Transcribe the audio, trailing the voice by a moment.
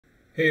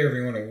Hey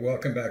everyone, and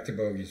welcome back to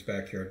Bogey's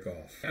Backyard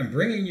Golf. I'm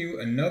bringing you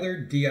another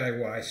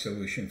DIY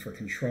solution for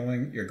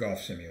controlling your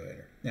golf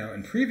simulator. Now,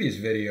 in previous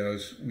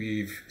videos,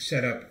 we've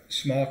set up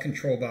small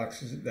control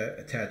boxes that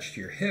attach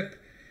to your hip,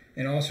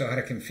 and also how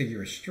to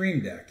configure a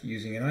stream deck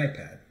using an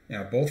iPad.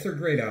 Now, both are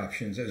great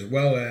options, as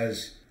well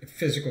as a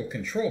physical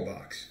control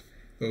box.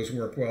 Those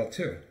work well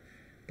too.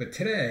 But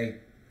today,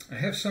 I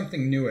have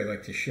something new I'd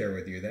like to share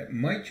with you that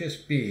might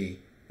just be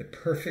the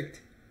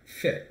perfect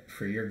fit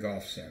for your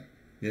golf sim.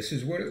 This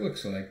is what it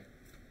looks like.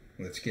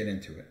 Let's get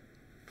into it.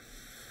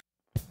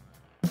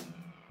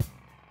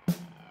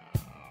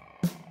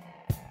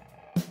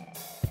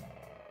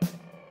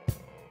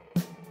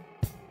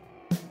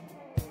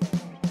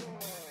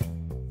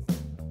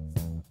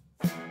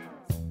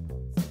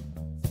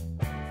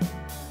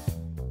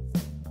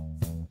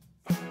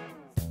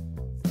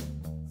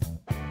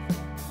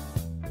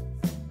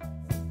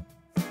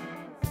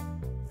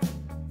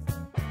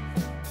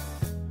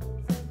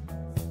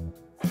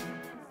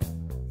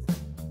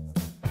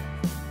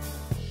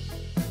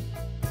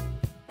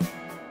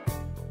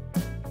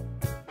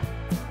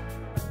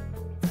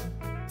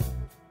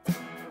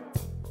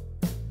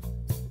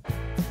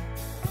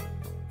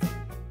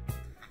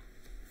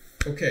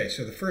 Okay,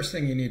 so the first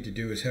thing you need to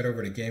do is head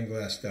over to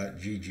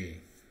GameGlass.gg,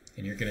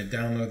 and you're going to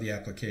download the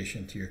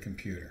application to your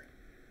computer.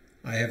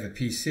 I have a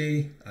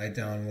PC. I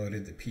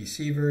downloaded the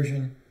PC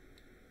version.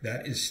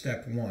 That is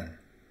step one,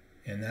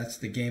 and that's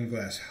the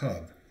GameGlass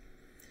hub.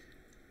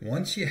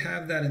 Once you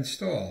have that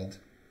installed,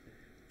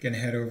 you're going to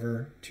head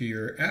over to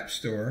your app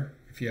store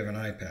if you have an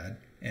iPad,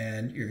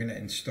 and you're going to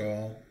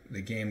install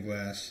the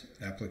GameGlass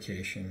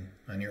application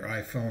on your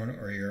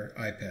iPhone or your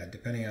iPad,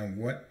 depending on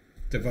what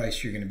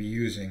device you're going to be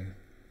using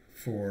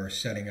for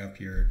setting up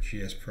your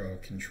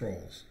GSPro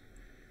controls.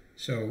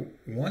 So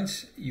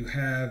once you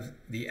have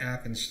the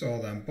app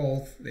installed on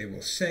both, they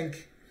will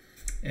sync,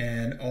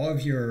 and all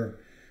of your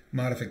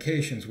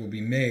modifications will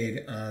be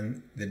made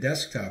on the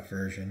desktop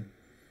version.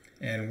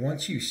 And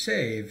once you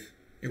save,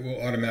 it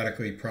will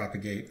automatically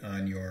propagate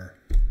on your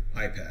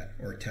iPad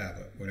or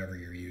tablet, whatever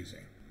you're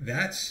using.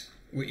 That's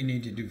what you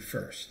need to do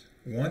first.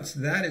 Once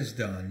that is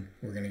done,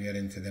 we're going to get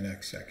into the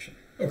next section.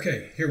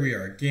 Okay, here we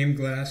are.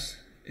 GameGlass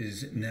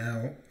is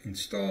now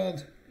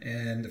installed,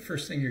 and the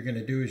first thing you're going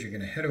to do is you're going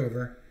to head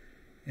over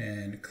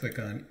and click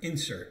on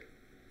Insert.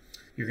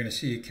 You're going to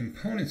see a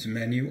Components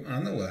menu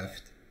on the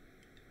left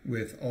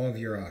with all of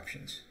your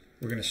options.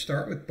 We're going to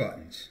start with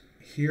buttons.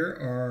 Here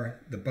are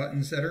the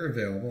buttons that are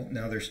available.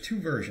 Now there's two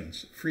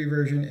versions, a free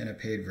version and a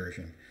paid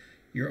version.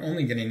 You're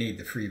only going to need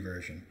the free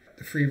version.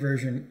 The free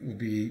version will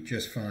be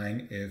just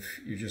fine if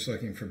you're just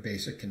looking for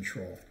basic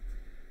control.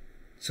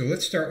 So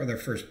let's start with our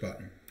first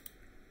button.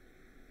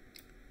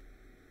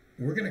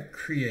 We're going to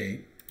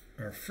create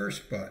our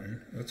first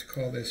button. Let's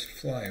call this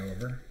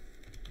Flyover,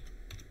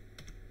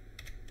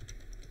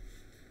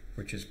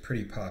 which is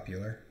pretty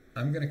popular.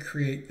 I'm going to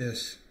create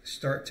this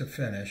start to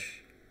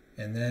finish,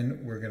 and then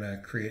we're going to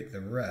create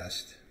the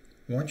rest.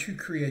 Once you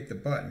create the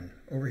button,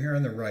 over here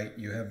on the right,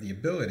 you have the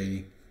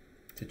ability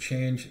to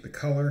change the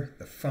color,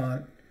 the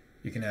font.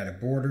 You can add a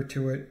border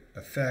to it,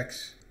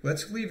 effects.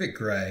 Let's leave it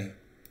gray.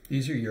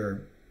 These are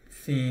your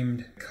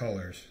themed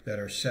colors that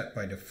are set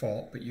by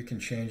default, but you can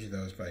change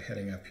those by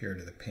heading up here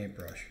to the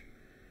paintbrush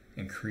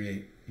and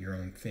create your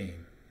own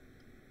theme.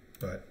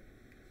 But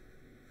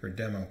for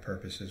demo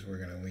purposes, we're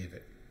going to leave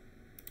it.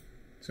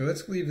 So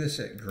let's leave this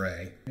at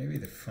gray. Maybe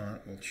the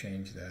font will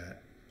change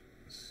that.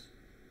 Let's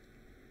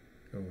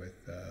go with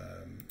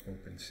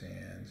Open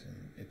Sans,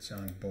 and it's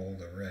on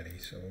bold already,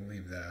 so we'll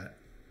leave that.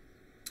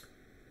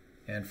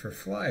 And for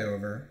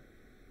Flyover,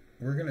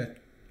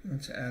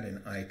 let's add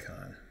an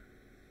icon.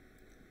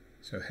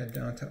 So head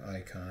down to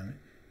icon,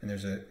 and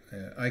there's an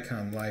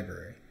icon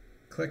library.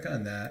 Click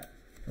on that.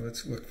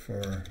 Let's look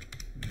for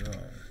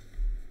drone.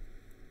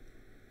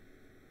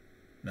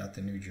 Not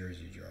the New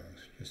Jersey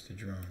drones, just a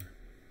drone.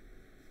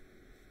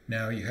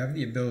 Now you have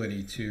the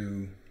ability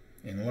to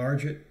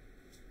enlarge it,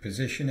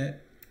 position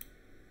it,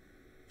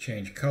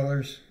 change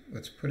colors.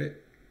 Let's put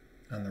it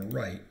on the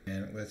right,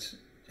 and let's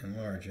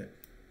enlarge it.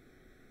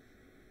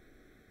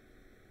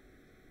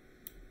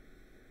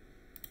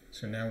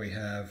 So now we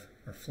have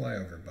our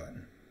Flyover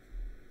button.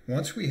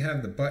 Once we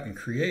have the button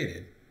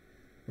created,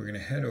 we're going to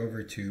head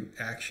over to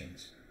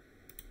Actions.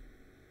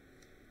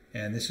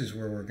 And this is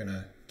where we're going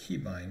to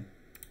keybind.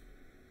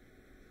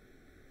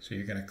 So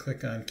you're going to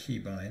click on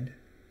Keybind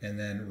and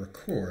then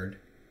Record.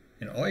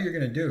 And all you're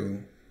going to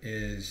do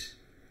is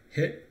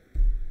hit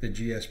the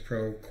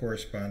GSPro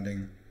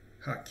corresponding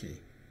hotkey,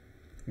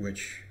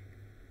 which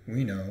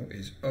we know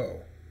is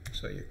O.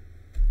 So you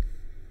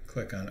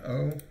click on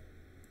O.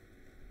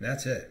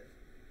 That's it.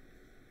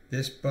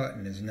 This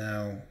button is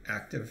now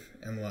active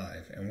and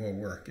live and will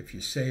work. If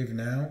you save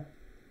now,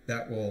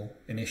 that will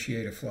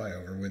initiate a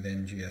flyover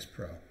within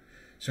GSPro.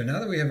 So now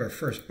that we have our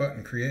first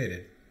button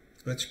created,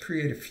 let's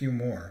create a few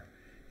more.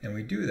 And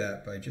we do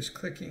that by just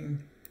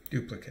clicking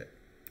Duplicate.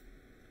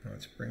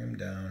 Let's bring them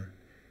down.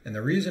 And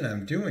the reason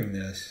I'm doing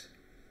this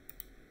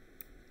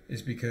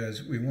is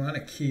because we want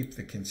to keep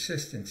the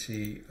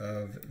consistency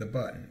of the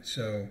button.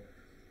 So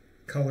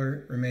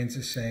color remains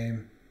the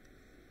same.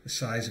 The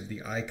size of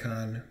the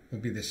icon will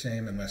be the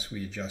same unless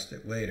we adjust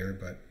it later,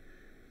 but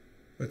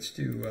let's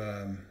do,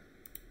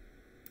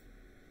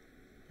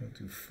 we'll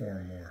do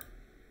 4 more.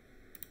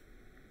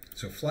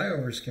 So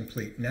flyover is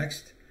complete.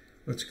 Next,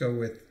 let's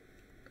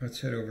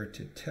head over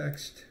to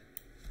text,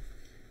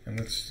 and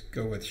let's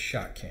go with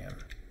shot cam.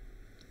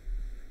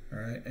 All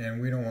right,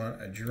 and we don't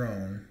want a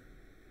drone.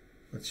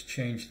 Let's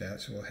change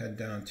that. So we'll head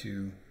down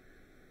to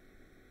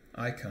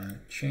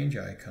icon, change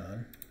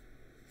icon.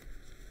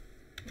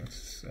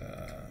 Let's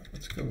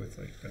go with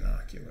like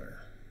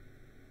binocular.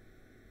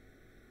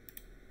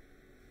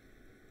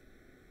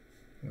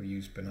 We'll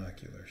use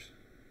binoculars.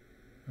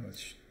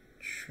 Let's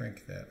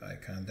shrink that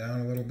icon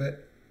down a little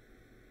bit.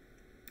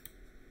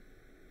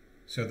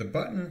 So the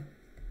button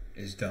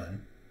is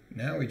done.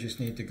 Now we just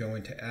need to go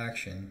into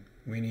action.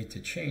 We need to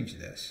change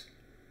this.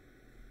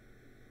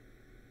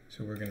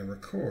 So we're going to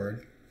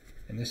record,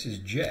 and this is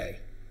J,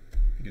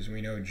 because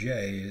we know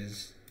J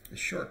is the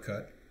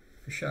shortcut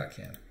for shot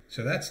cam.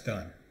 So that's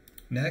done.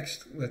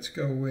 Next, let's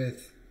go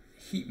with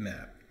heat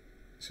map.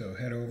 So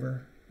head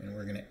over, and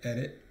we're going to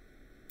edit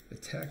the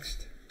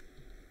text.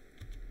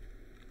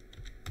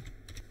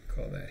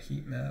 Call that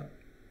heat map.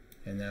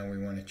 And now we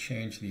want to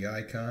change the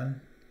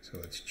icon. So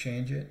let's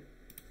change it.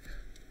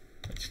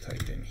 Let's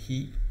type in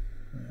heat.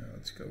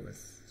 Let's go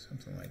with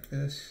something like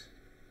this.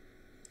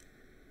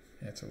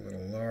 That's a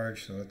little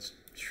large, so let's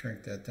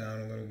shrink that down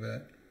a little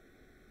bit.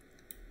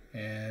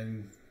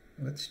 And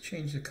let's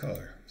change the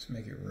color. Let's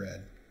make it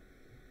red.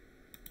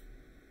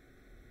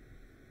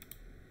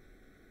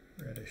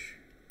 Reddish,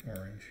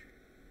 orange.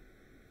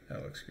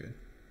 That looks good.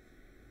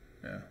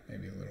 Yeah,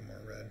 maybe a little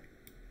more red.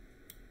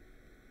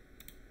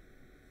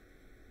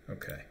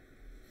 Okay.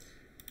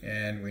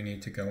 And we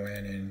need to go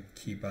in and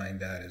keybind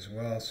that as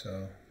well.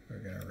 So we're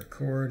going to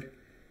record,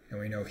 and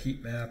we know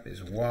heat map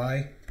is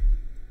Y.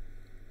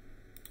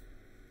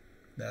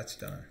 That's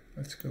done.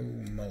 Let's go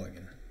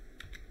mulligan.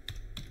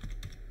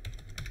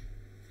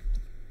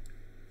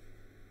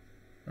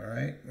 All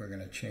right, we're going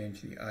to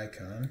change the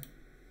icon.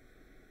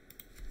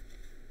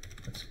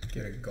 Let's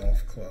get a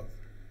golf club.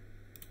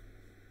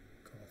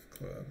 Golf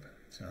club.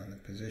 It's on, the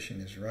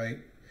position is right.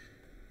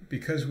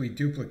 Because we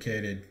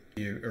duplicated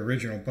the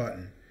original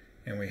button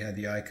and we had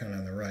the icon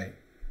on the right,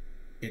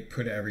 it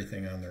put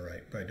everything on the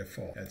right by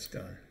default. That's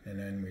done. And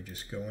then we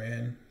just go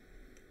in,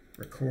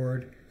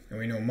 record, and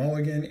we know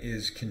mulligan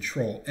is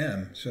Control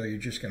M, so you're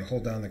just going to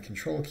hold down the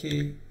Control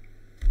key,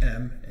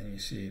 M, and you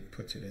see it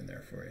puts it in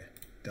there for you.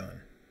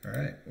 Done. All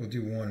right, we'll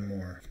do one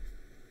more.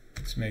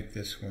 Let's make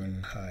this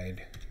one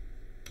hide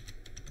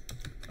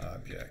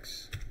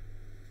objects.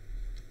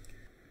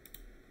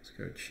 Let's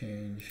go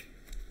change.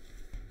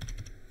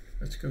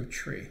 Let's go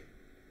tree.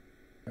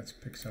 Let's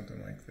pick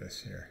something like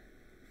this here.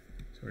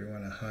 So we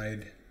want to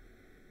hide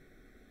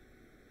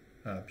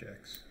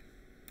objects.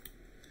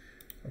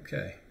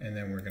 Okay, and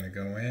then we're going to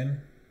go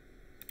in,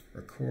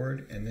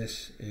 record, and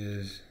this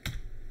is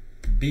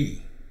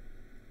B.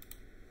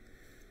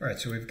 All right,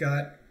 so we've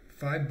got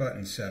 5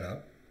 buttons set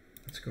up.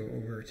 Let's go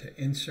over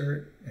to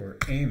insert. We're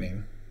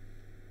aiming.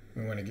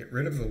 We want to get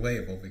rid of the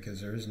label because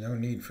there is no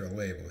need for a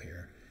label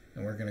here.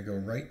 And we're going to go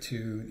right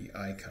to the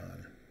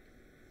icon.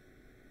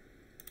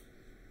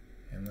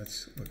 And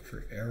let's look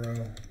for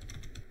arrow.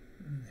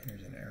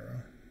 Here's an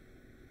arrow.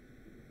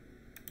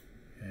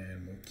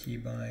 And we'll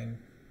keybind,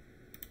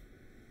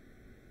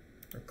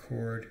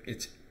 record.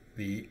 It's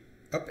the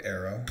up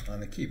arrow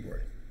on the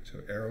keyboard. So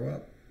arrow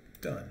up,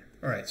 done.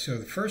 All right, so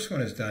the first one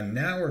is done.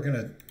 Now we're going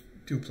to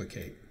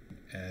duplicate,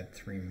 add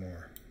 3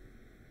 more.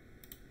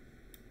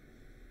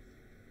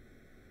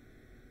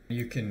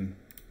 You can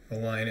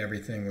align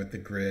everything with the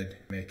grid,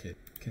 make it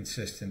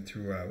consistent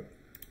throughout.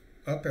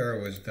 Up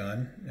arrow is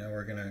done. Now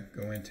we're going to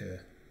go into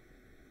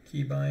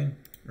keybind,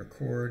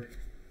 record.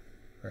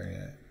 We're going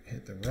to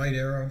hit the right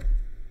arrow.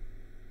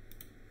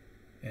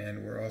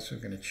 And we're also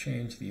going to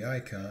change the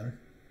icon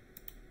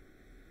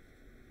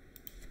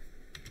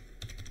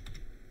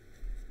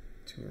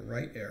to a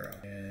right arrow.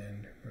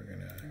 And we're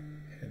going to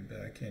head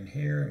back in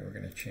here, and we're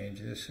going to change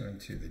this one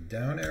to the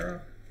down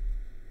arrow.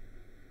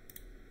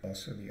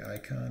 Also the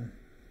icon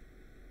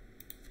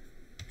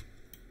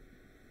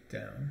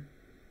down.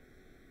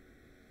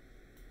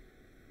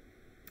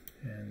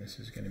 And this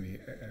is going to be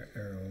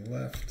arrow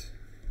left.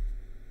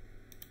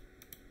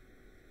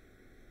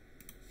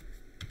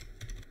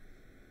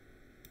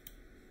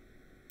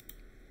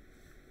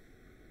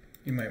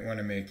 You might want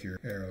to make your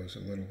arrows a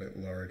little bit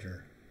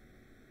larger.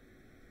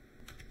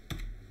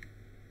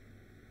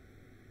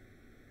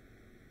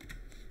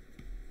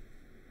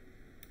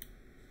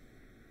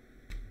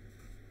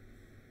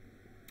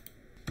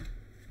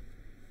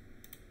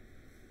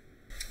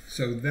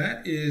 So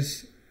that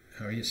is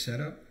how you set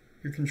up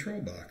your control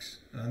box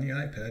on the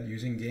iPad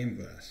using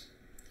GameGlass.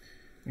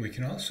 We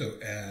can also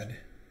add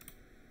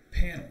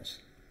panels,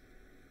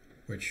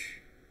 which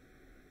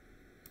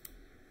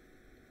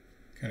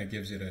kind of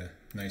gives it a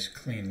nice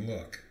clean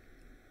look.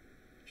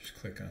 Just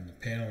click on the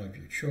panel of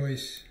your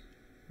choice,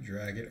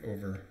 drag it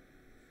over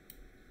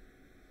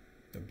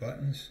the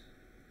buttons.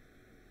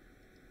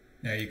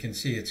 Now you can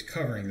see it's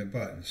covering the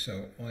buttons,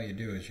 so all you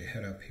do is you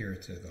head up here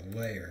to the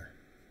layer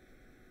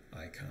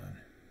icon,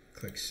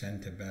 click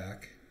send to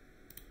back,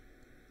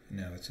 and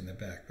now it's in the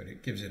back, but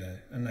it gives it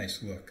a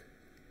nice look.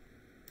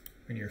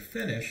 When you're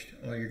finished,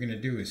 all you're going to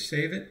do is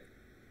save it.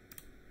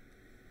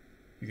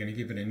 You're going to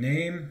give it a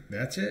name.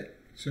 That's it.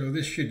 So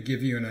this should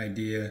give you an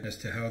idea as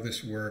to how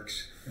this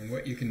works and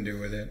what you can do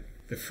with it.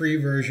 The free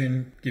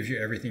version gives you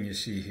everything you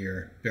see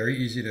here. Very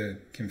easy to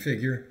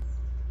configure.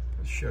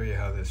 I'll show you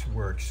how this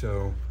works.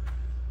 So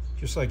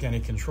just like any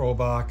control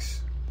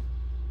box,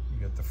 you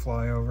get the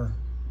flyover,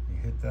 you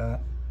hit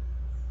that.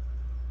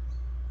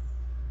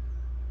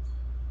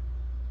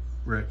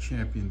 We're at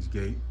Champions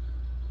Gate.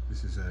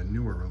 This is a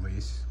newer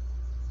release.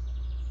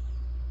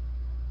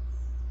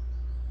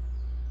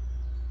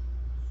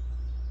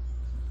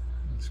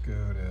 Let's go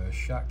to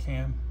shot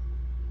cam.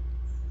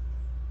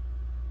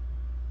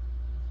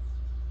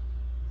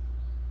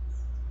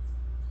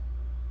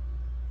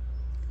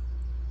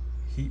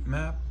 Heat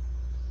map.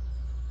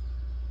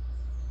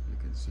 You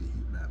can see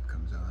heat map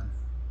comes on.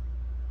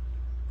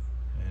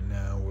 And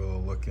now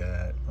we'll look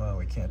at, well,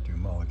 we can't do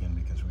mulligan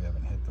because we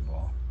haven't hit the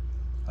ball.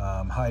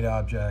 Hide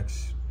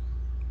objects,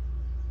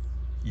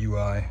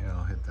 UI, and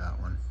I'll hit that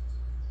one.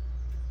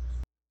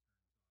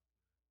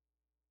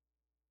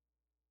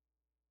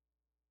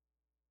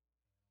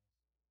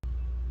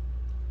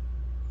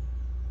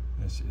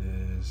 This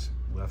is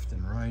left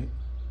and right.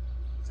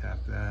 Tap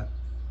that,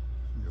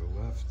 go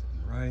left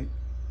and right,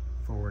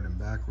 forward and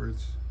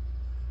backwards.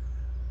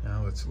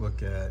 Now let's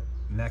look at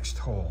next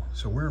hole.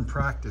 So we're in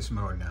practice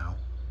mode now.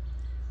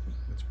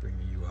 Let's bring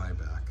the UI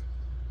back.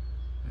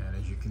 And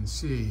as you can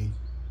see,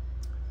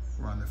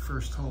 we're on the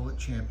first hole at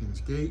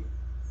Champions Gate.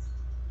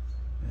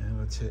 And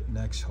let's hit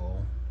next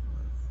hole.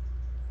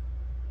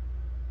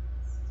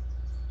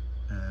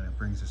 And it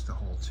brings us to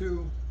hole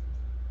 2,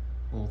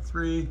 hole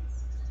 3.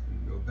 We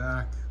can go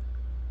back.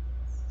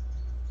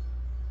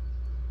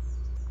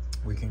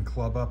 We can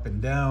club up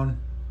and down.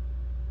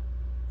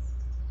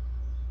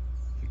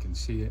 You can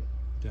see it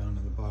down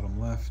in the bottom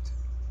left.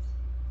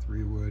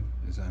 3 wood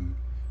as I'm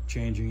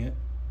changing it.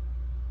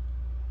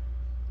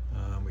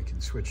 We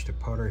can switch to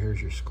putter.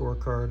 Here's your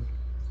scorecard.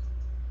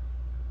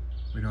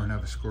 We don't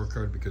have a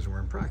scorecard because we're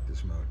in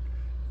practice mode.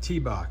 Tee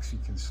box, you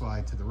can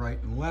slide to the right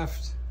and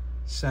left.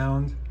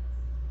 Sound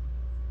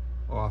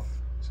off,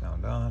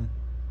 sound on.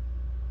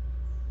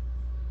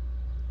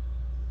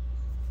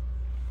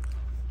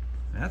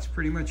 That's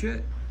pretty much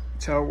it.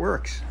 That's how it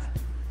works.